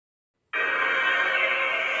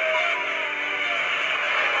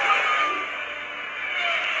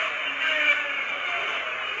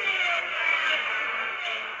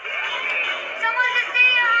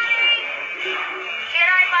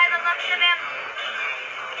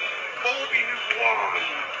on.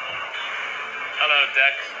 Hello,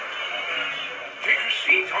 Dex. Take a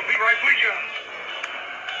seat. I'll be right with you.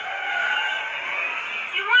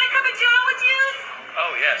 Do you want a cup of joe with you?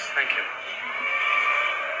 Oh, yes, thank you.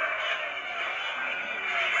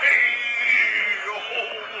 Hey, oh,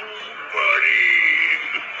 buddy.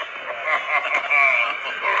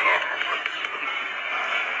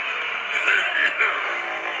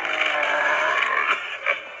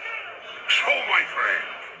 So, my friend,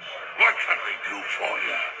 what can I do for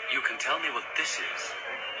you? You can tell me what this is.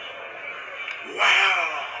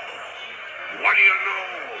 Wow. What do you know?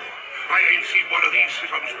 I ain't seen one of these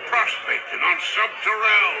since I was prospecting on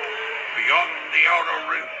Subterrell, beyond the outer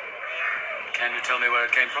rim. Can you tell me where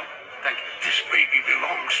it came from? Thank you. This baby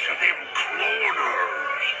belongs to them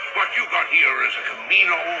cloners. What you got here is a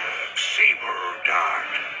Camino saber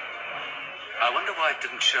dart. I wonder why it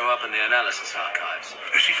didn't show up in the analysis archives.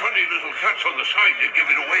 You see funny little cuts on the side that give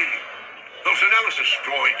it away. Those analysis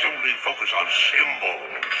droids only focus on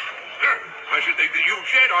symbols. I should think that you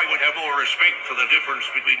Jedi would have more respect for the difference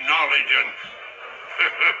between knowledge and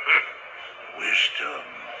wisdom.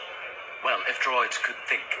 Well, if droids could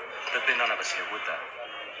think, there'd be none of us here, would there?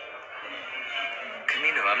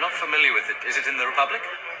 Camino, I'm not familiar with it. Is it in the Republic?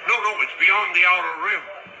 No, it's beyond the outer rim.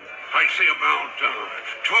 I'd say about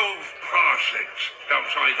 12 parsecs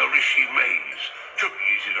outside the Rishi maze. Should be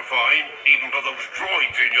easy to find, even for those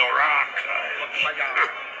droids in your archives.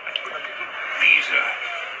 These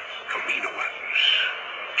Caminoans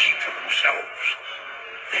keep to themselves.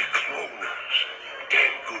 They're cloners.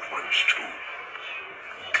 Damn good ones, too.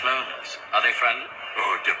 Cloners? Are they friendly?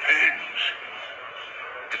 Oh, it depends.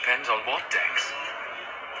 Depends on what, Dex?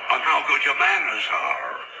 On how good your manners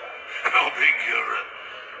are. How big your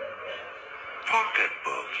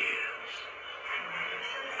pocketbook is.